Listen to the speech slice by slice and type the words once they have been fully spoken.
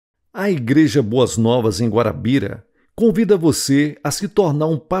A Igreja Boas Novas em Guarabira convida você a se tornar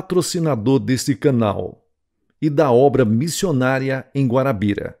um patrocinador deste canal e da obra missionária em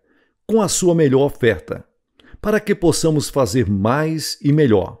Guarabira, com a sua melhor oferta, para que possamos fazer mais e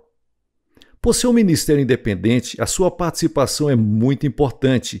melhor. Por ser um ministério independente, a sua participação é muito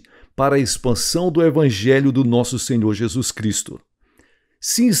importante para a expansão do Evangelho do nosso Senhor Jesus Cristo.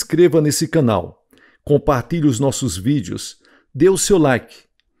 Se inscreva nesse canal, compartilhe os nossos vídeos, dê o seu like,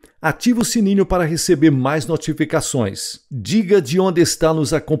 ative o sininho para receber mais notificações, diga de onde está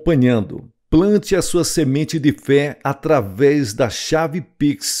nos acompanhando, plante a sua semente de fé através da chave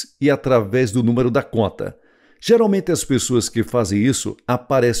Pix e através do número da conta. Geralmente as pessoas que fazem isso,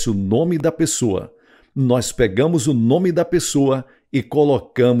 aparece o nome da pessoa. Nós pegamos o nome da pessoa e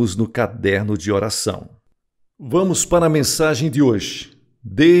colocamos no caderno de oração. Vamos para a mensagem de hoje.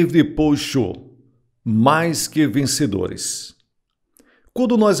 David Paul Cho, mais que vencedores.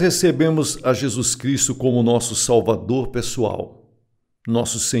 Quando nós recebemos a Jesus Cristo como nosso Salvador pessoal,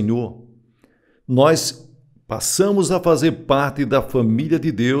 nosso Senhor, nós passamos a fazer parte da família de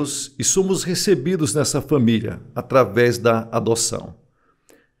Deus e somos recebidos nessa família através da adoção.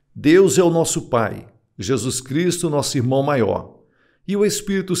 Deus é o nosso Pai, Jesus Cristo, nosso irmão maior, e o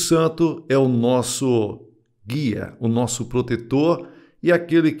Espírito Santo é o nosso guia, o nosso protetor e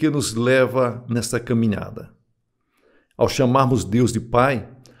aquele que nos leva nesta caminhada. Ao chamarmos Deus de Pai,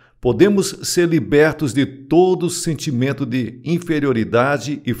 podemos ser libertos de todo sentimento de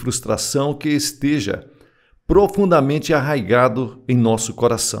inferioridade e frustração que esteja profundamente arraigado em nosso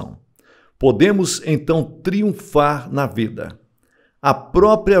coração. Podemos, então, triunfar na vida. A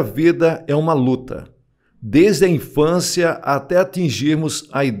própria vida é uma luta, desde a infância até atingirmos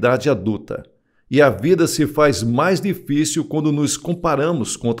a idade adulta. E a vida se faz mais difícil quando nos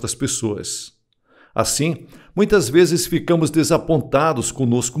comparamos com outras pessoas. Assim, muitas vezes ficamos desapontados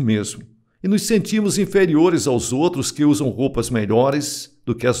conosco mesmo e nos sentimos inferiores aos outros que usam roupas melhores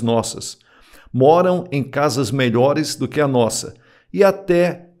do que as nossas, moram em casas melhores do que a nossa e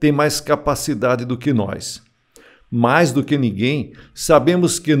até têm mais capacidade do que nós. Mais do que ninguém,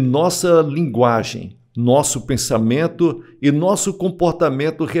 sabemos que nossa linguagem, nosso pensamento e nosso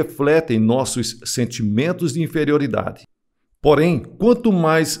comportamento refletem nossos sentimentos de inferioridade. Porém, quanto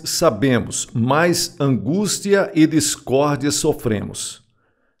mais sabemos, mais angústia e discórdia sofremos.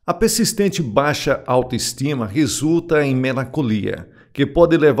 A persistente baixa autoestima resulta em melancolia, que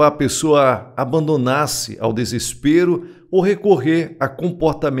pode levar a pessoa a abandonar-se ao desespero ou recorrer a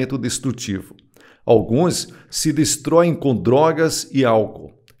comportamento destrutivo. Alguns se destroem com drogas e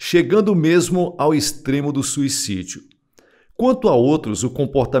álcool, chegando mesmo ao extremo do suicídio. Quanto a outros, o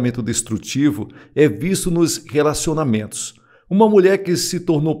comportamento destrutivo é visto nos relacionamentos. Uma mulher que se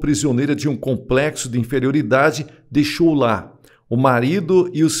tornou prisioneira de um complexo de inferioridade deixou o lar, o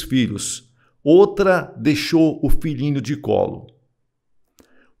marido e os filhos. Outra deixou o filhinho de colo.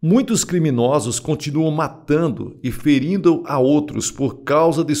 Muitos criminosos continuam matando e ferindo a outros por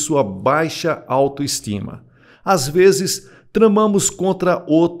causa de sua baixa autoestima. Às vezes, tramamos contra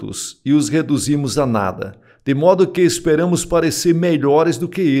outros e os reduzimos a nada, de modo que esperamos parecer melhores do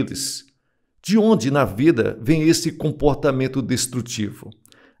que eles. De onde na vida vem esse comportamento destrutivo?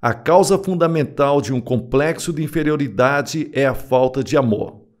 A causa fundamental de um complexo de inferioridade é a falta de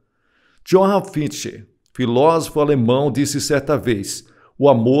amor. Johann Fichte, filósofo alemão, disse certa vez: o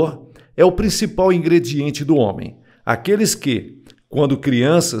amor é o principal ingrediente do homem. Aqueles que, quando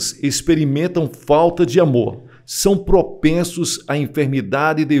crianças, experimentam falta de amor, são propensos à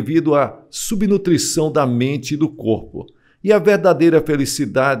enfermidade devido à subnutrição da mente e do corpo. E a verdadeira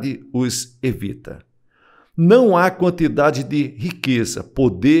felicidade os evita. Não há quantidade de riqueza,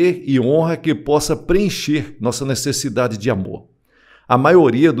 poder e honra que possa preencher nossa necessidade de amor. A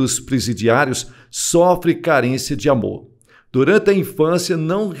maioria dos presidiários sofre carência de amor. Durante a infância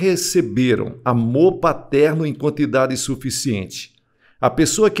não receberam amor paterno em quantidade suficiente. A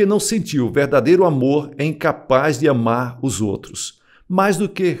pessoa que não sentiu o verdadeiro amor é incapaz de amar os outros, mais do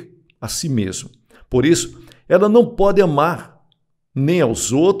que a si mesmo. Por isso, ela não pode amar nem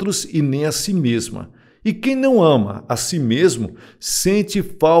aos outros e nem a si mesma. E quem não ama a si mesmo sente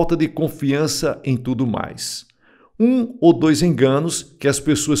falta de confiança em tudo mais. Um ou dois enganos que as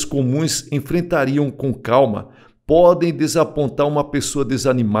pessoas comuns enfrentariam com calma podem desapontar uma pessoa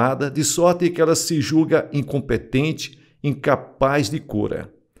desanimada, de sorte que ela se julga incompetente, incapaz de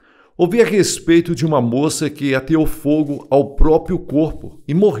cura. Ouvi a respeito de uma moça que ateou fogo ao próprio corpo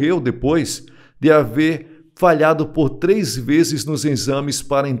e morreu depois de haver falhado por 3 vezes nos exames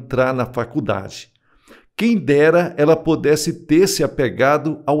para entrar na faculdade. Quem dera ela pudesse ter se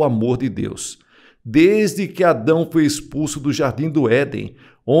apegado ao amor de Deus. Desde que Adão foi expulso do jardim do Éden,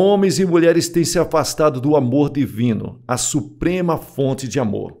 Homens e mulheres têm se afastado do amor divino, a suprema fonte de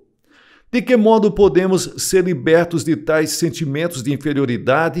amor. De que modo podemos ser libertos de tais sentimentos de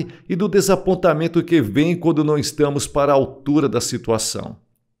inferioridade e do desapontamento que vem quando não estamos para a altura da situação?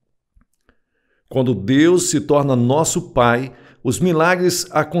 Quando Deus se torna nosso Pai, os milagres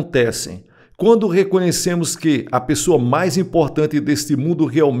acontecem. Quando reconhecemos que a pessoa mais importante deste mundo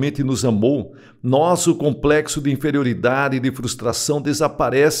realmente nos amou, nosso complexo de inferioridade e de frustração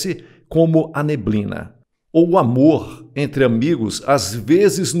desaparece como a neblina. O amor entre amigos às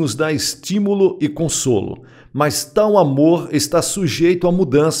vezes nos dá estímulo e consolo, mas tal amor está sujeito a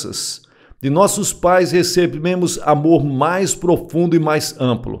mudanças. De nossos pais recebemos amor mais profundo e mais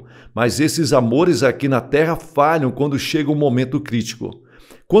amplo, mas esses amores aqui na Terra falham quando chega um momento crítico.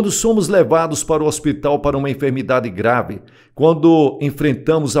 Quando somos levados para o hospital para uma enfermidade grave, quando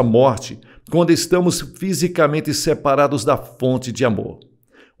enfrentamos a morte, quando estamos fisicamente separados da fonte de amor.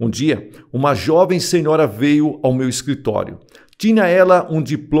 Um dia, uma jovem senhora veio ao meu escritório. Tinha ela um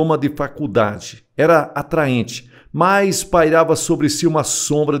diploma de faculdade. Era atraente, mas pairava sobre si uma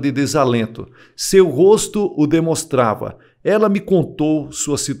sombra de desalento. Seu rosto o demonstrava. Ela me contou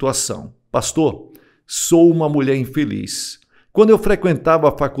sua situação. Pastor, sou uma mulher infeliz. Quando eu frequentava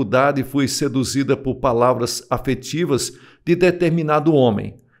a faculdade, fui seduzida por palavras afetivas de determinado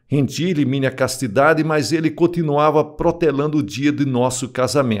homem. Rendi-lhe minha castidade, mas ele continuava protelando o dia de nosso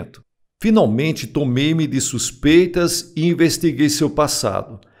casamento. Finalmente, tomei-me de suspeitas e investiguei seu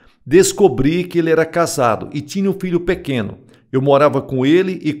passado. Descobri que ele era casado e tinha um filho pequeno. Eu morava com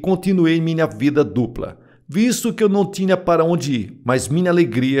ele e continuei minha vida dupla, visto que eu não tinha para onde ir, mas minha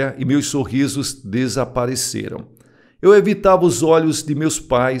alegria e meus sorrisos desapareceram. Eu evitava os olhos de meus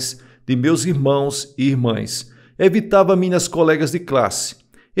pais, de meus irmãos e irmãs. Evitava minhas colegas de classe.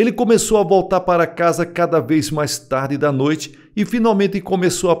 Ele começou a voltar para casa cada vez mais tarde da noite e finalmente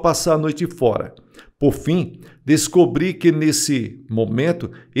começou a passar a noite fora. Por fim, descobri que nesse momento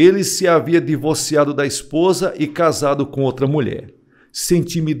ele se havia divorciado da esposa e casado com outra mulher.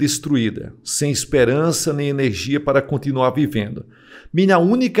 Senti-me destruída, sem esperança nem energia para continuar vivendo. Minha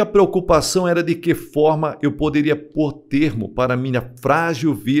única preocupação era de que forma eu poderia pôr termo para minha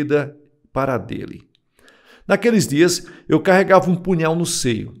frágil vida para a dele. Naqueles dias, eu carregava um punhal no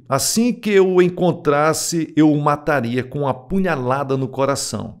seio. Assim que eu o encontrasse, eu o mataria com uma punhalada no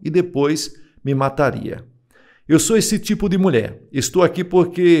coração e depois me mataria. Eu sou esse tipo de mulher. Estou aqui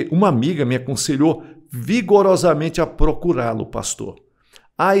porque uma amiga me aconselhou vigorosamente a procurá-lo, pastor.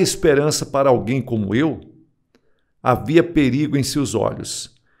 Há esperança para alguém como eu? Havia perigo em seus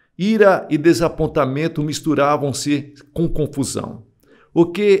olhos. Ira e desapontamento misturavam-se com confusão. O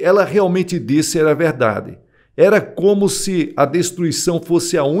que ela realmente disse era verdade. Era como se a destruição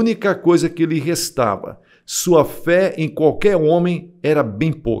fosse a única coisa que lhe restava. Sua fé em qualquer homem era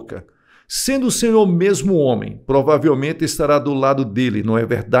bem pouca. Sendo o Senhor mesmo homem, provavelmente estará do lado dele, não é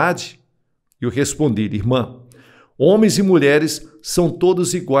verdade? Eu respondi, irmã, homens e mulheres são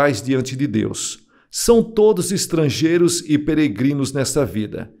todos iguais diante de Deus. São todos estrangeiros e peregrinos nesta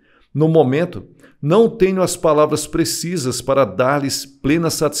vida. No momento, não tenho as palavras precisas para dar-lhes plena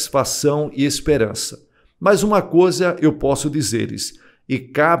satisfação e esperança. Mas uma coisa eu posso dizer-lhes, e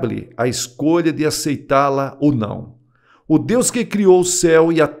cabe-lhe a escolha de aceitá-la ou não. O Deus que criou o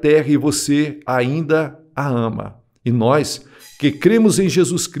céu e a terra e você ainda a ama. E nós, que cremos em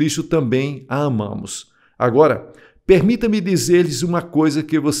Jesus Cristo, também a amamos. Agora, permita-me dizer-lhes uma coisa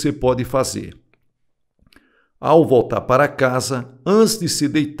que você pode fazer. Ao voltar para casa, antes de se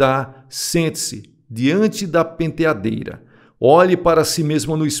deitar, sente-se diante da penteadeira. Olhe para si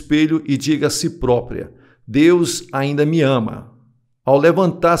mesmo no espelho e diga a si própria, Deus ainda me ama. Ao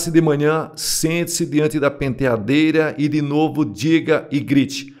levantar-se de manhã, sente-se diante da penteadeira e de novo diga e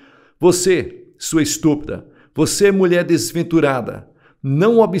grite, você, sua estúpida, você, mulher desventurada,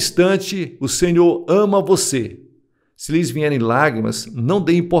 não obstante, o Senhor ama você. Se lhes vierem lágrimas, não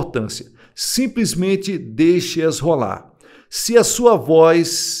dê importância. Simplesmente deixe-as rolar. Se a sua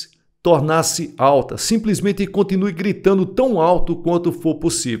voz tornar-se alta, simplesmente continue gritando tão alto quanto for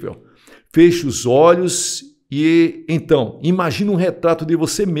possível. Feche os olhos e, então, imagine um retrato de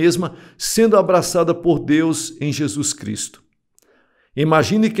você mesma sendo abraçada por Deus em Jesus Cristo.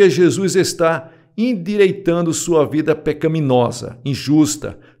 Imagine que Jesus está endireitando sua vida pecaminosa,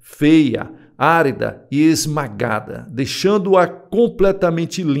 injusta, feia, árida e esmagada, deixando-a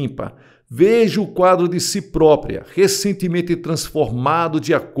completamente limpa. Veja o quadro de si própria, recentemente transformado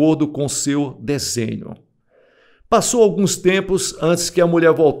de acordo com seu desenho. Passou alguns tempos antes que a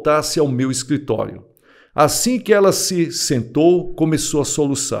mulher voltasse ao meu escritório. Assim que ela se sentou, começou a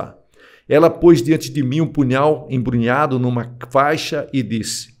soluçar. Ela pôs diante de mim um punhal embrulhado numa faixa e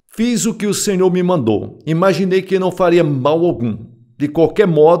disse: fiz o que o Senhor me mandou. Imaginei que não faria mal algum. De qualquer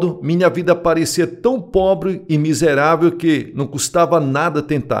modo, minha vida parecia tão pobre e miserável que não custava nada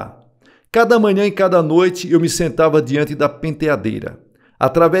tentar. Cada manhã e cada noite eu me sentava diante da penteadeira.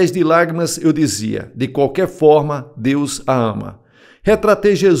 Através de lágrimas eu dizia: de qualquer forma, Deus a ama.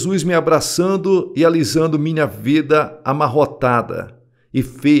 Retratei Jesus me abraçando e alisando minha vida amarrotada e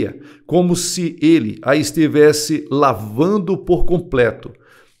feia, como se ele a estivesse lavando por completo,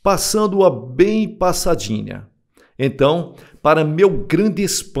 passando-a bem passadinha. Então, para meu grande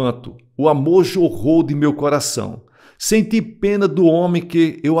espanto, o amor jorrou de meu coração. Senti pena do homem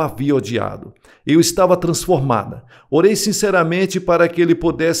que eu havia odiado. Eu estava transformada. Orei sinceramente para que ele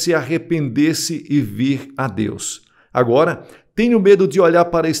pudesse arrepender-se e vir a Deus. Agora, tenho medo de olhar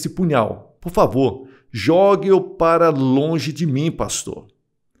para este punhal. Por favor, jogue-o para longe de mim, pastor.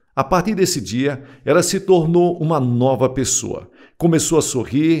 A partir desse dia, ela se tornou uma nova pessoa. Começou a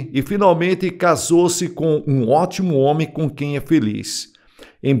sorrir e finalmente casou-se com um ótimo homem com quem é feliz.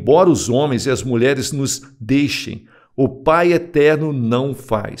 Embora os homens e as mulheres nos deixem, o Pai Eterno não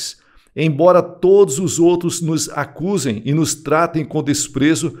faz. Embora todos os outros nos acusem e nos tratem com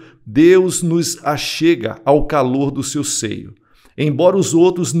desprezo, Deus nos achega ao calor do seu seio. Embora os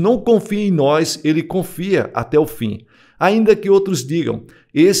outros não confiem em nós, Ele confia até o fim. Ainda que outros digam: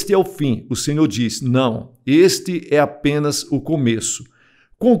 este é o fim, o Senhor diz: não, este é apenas o começo.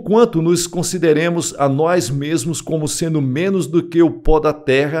 Conquanto nos consideremos a nós mesmos como sendo menos do que o pó da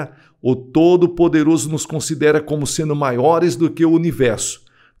terra, o Todo-Poderoso nos considera como sendo maiores do que o universo.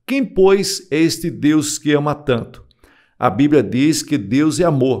 Quem, pois, é este Deus que ama tanto? A Bíblia diz que Deus é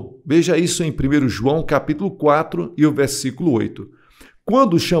amor. Veja isso em 1 João capítulo 4 e o versículo 8.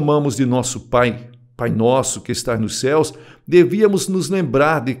 Quando chamamos de nosso Pai, Pai nosso que está nos céus, devíamos nos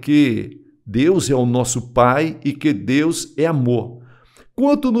lembrar de que Deus é o nosso Pai e que Deus é amor.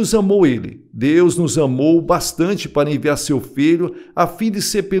 Quanto nos amou Ele? Deus nos amou bastante para enviar seu Filho a fim de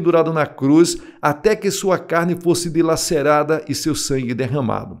ser pendurado na cruz até que sua carne fosse dilacerada e seu sangue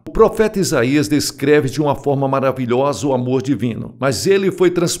derramado. O profeta Isaías descreve de uma forma maravilhosa o amor divino, mas ele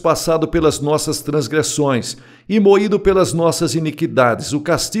foi transpassado pelas nossas transgressões e moído pelas nossas iniquidades. O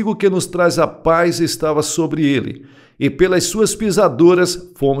castigo que nos traz a paz estava sobre ele, e pelas suas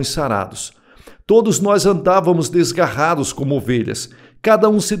pisaduras fomos sarados. Todos nós andávamos desgarrados como ovelhas. Cada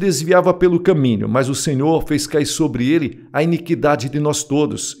um se desviava pelo caminho, mas o Senhor fez cair sobre ele a iniquidade de nós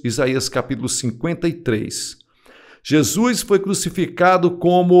todos. Isaías capítulo 53. Jesus foi crucificado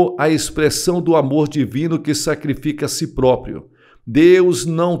como a expressão do amor divino que sacrifica a si próprio. Deus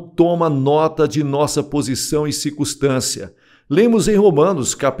não toma nota de nossa posição e circunstância. Lemos em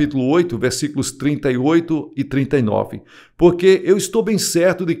Romanos capítulo 8, versículos 38 e 39. Porque eu estou bem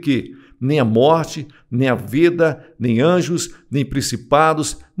certo de que nem a morte, nem a vida, nem anjos, nem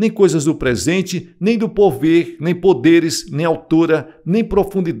principados, nem coisas do presente, nem do porvir, nem poderes, nem altura, nem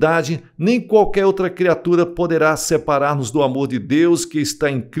profundidade, nem qualquer outra criatura poderá separar-nos do amor de Deus que está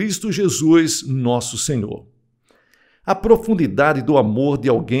em Cristo Jesus, nosso Senhor. A profundidade do amor de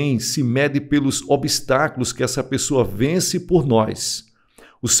alguém se mede pelos obstáculos que essa pessoa vence por nós.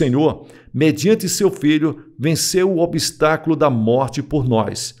 O Senhor, mediante seu Filho, venceu o obstáculo da morte por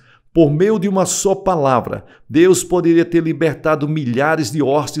nós. Por meio de uma só palavra, Deus poderia ter libertado milhares de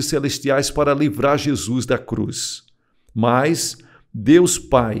hostes celestiais para livrar Jesus da cruz. Mas Deus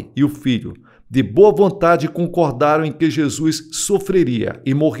Pai e o Filho, de boa vontade, concordaram em que Jesus sofreria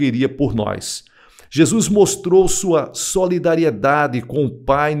e morreria por nós. Jesus mostrou sua solidariedade com o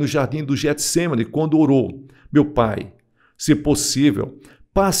Pai no jardim do Getsêmani quando orou: meu Pai, se possível,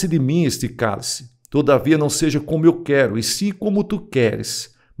 passe de mim este cálice. Todavia não seja como eu quero, e sim como tu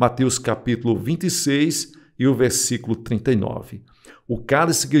queres. Mateus capítulo 26 e o versículo 39. O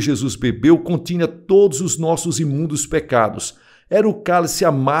cálice que Jesus bebeu continha todos os nossos imundos pecados. Era o cálice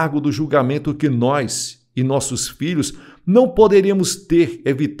amargo do julgamento que nós e nossos filhos não poderíamos ter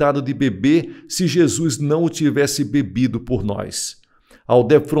evitado de beber se Jesus não o tivesse bebido por nós. Ao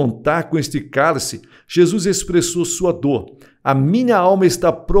defrontar com este cálice, Jesus expressou sua dor. A minha alma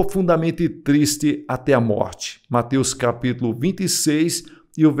está profundamente triste até a morte. Mateus capítulo 26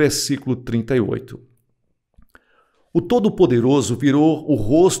 e o versículo 38. O Todo-Poderoso virou o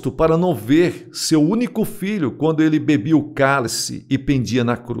rosto para não ver seu único filho quando ele bebia o cálice e pendia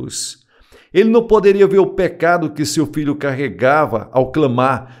na cruz. Ele não poderia ver o pecado que seu filho carregava ao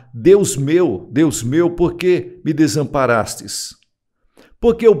clamar: Deus meu, por que me desamparastes?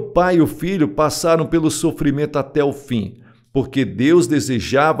 Porque o pai e o filho passaram pelo sofrimento até o fim, porque Deus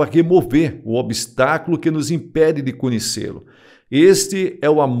desejava remover o obstáculo que nos impede de conhecê-lo. Este é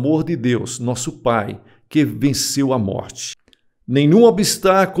o amor de Deus, nosso Pai, que venceu a morte. Nenhum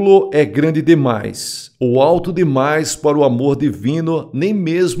obstáculo é grande demais ou alto demais para o amor divino, nem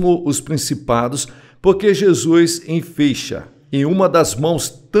mesmo os principados, porque Jesus enfeixa em uma das mãos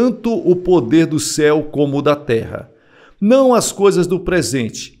tanto o poder do céu como o da terra. Não as coisas do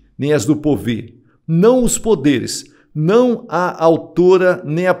presente, nem as do porvir, não os poderes, não a altura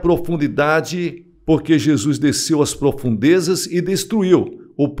nem a profundidade, porque Jesus desceu às profundezas e destruiu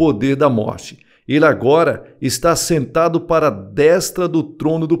o poder da morte. Ele agora está sentado para a destra do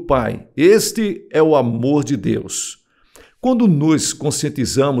trono do Pai. Este é o amor de Deus. Quando nos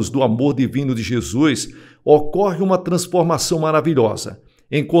conscientizamos do amor divino de Jesus, ocorre uma transformação maravilhosa.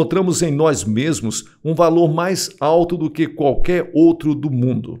 Encontramos em nós mesmos um valor mais alto do que qualquer outro do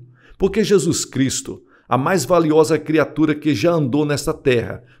mundo. Porque Jesus Cristo, a mais valiosa criatura que já andou nesta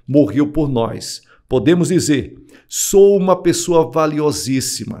terra, morreu por nós. Podemos dizer, sou uma pessoa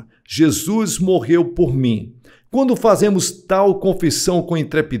valiosíssima. Jesus morreu por mim. Quando fazemos tal confissão com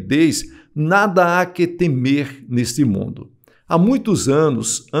intrepidez, nada há que temer neste mundo. Há muitos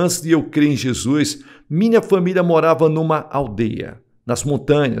anos, antes de eu crer em Jesus, minha família morava numa aldeia, nas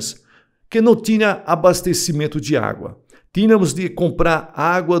montanhas, que não tinha abastecimento de água. Tínhamos de comprar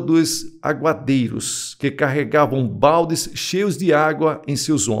água dos aguadeiros, que carregavam baldes cheios de água em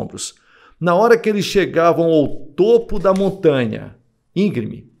seus ombros. Na hora que eles chegavam ao topo da montanha,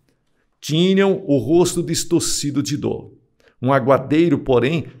 íngreme, tinham o rosto distorcido de dor. Um aguadeiro,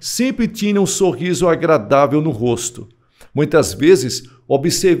 porém, sempre tinha um sorriso agradável no rosto. Muitas vezes,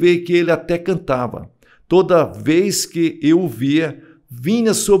 observei que ele até cantava. Toda vez que eu o via,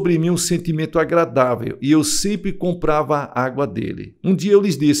 vinha sobre mim um sentimento agradável e eu sempre comprava a água dele. Um dia eu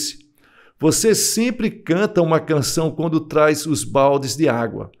lhes disse, você sempre canta uma canção quando traz os baldes de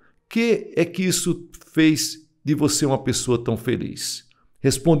água. Que é que isso fez de você uma pessoa tão feliz?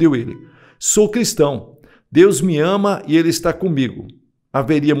 Respondeu ele, sou cristão, Deus me ama e Ele está comigo.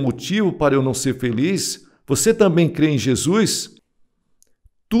 Haveria motivo para eu não ser feliz? Você também crê em Jesus?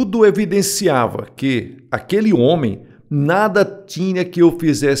 Tudo evidenciava que aquele homem nada tinha que o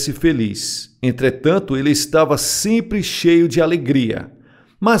fizesse feliz. Entretanto, ele estava sempre cheio de alegria.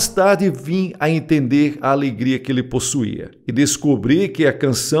 Mais tarde vim a entender a alegria que ele possuía e descobri que a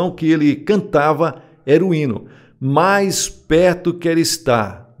canção que ele cantava era o hino Mais perto quero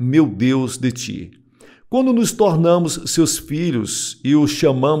estar, meu Deus, de ti. Quando nos tornamos seus filhos e o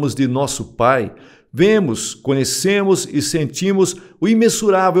chamamos de nosso Pai, vemos, conhecemos e sentimos o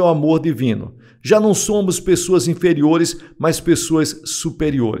imensurável amor divino. Já não somos pessoas inferiores, mas pessoas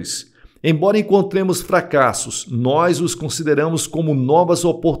superiores. Embora encontremos fracassos, nós os consideramos como novas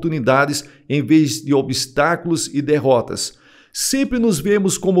oportunidades em vez de obstáculos e derrotas. Sempre nos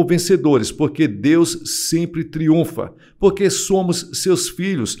vemos como vencedores, porque Deus sempre triunfa. Porque somos seus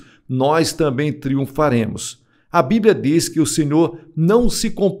filhos, nós também triunfaremos. A Bíblia diz que o Senhor não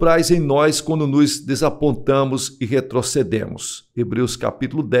se compraz em nós quando nos desapontamos e retrocedemos. Hebreus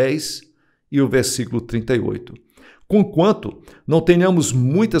capítulo 10 e o versículo 38. Conquanto não tenhamos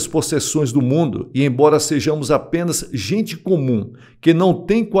muitas possessões do mundo e embora sejamos apenas gente comum, que não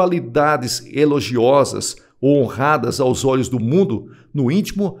tem qualidades elogiosas ou honradas aos olhos do mundo, no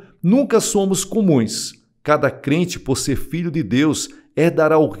íntimo nunca somos comuns. Cada crente, por ser filho de Deus,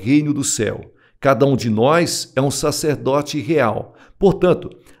 herdará o reino do céu. Cada um de nós é um sacerdote real. Portanto,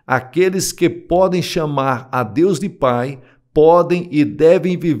 aqueles que podem chamar a Deus de Pai, podem e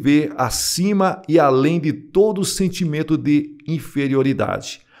devem viver acima e além de todo sentimento de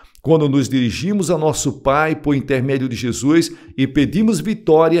inferioridade. Quando nos dirigimos a nosso Pai por intermédio de Jesus e pedimos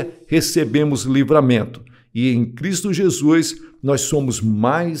vitória, recebemos livramento. E em Cristo Jesus, nós somos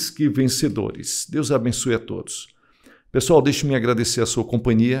mais que vencedores. Deus abençoe a todos. Pessoal, deixe-me agradecer a sua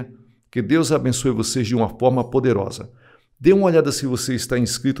companhia. Que Deus abençoe vocês de uma forma poderosa. Dê uma olhada se você está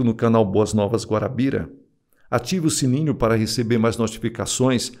inscrito no canal Boas Novas Guarabira. Ative o sininho para receber mais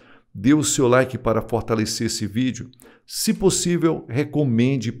notificações. Dê o seu like para fortalecer esse vídeo. Se possível,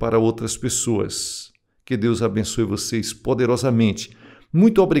 recomende para outras pessoas. Que Deus abençoe vocês poderosamente.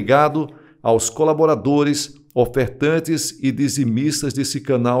 Muito obrigado aos colaboradores, ofertantes e dizimistas desse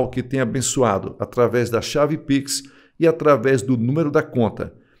canal que tem abençoado através da chave Pix e através do número da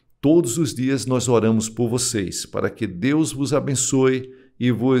conta. Todos os dias nós oramos por vocês, para que Deus vos abençoe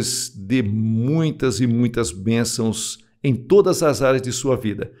e vos dê muitas e muitas bênçãos em todas as áreas de sua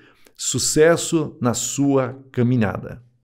vida. Sucesso na sua caminhada.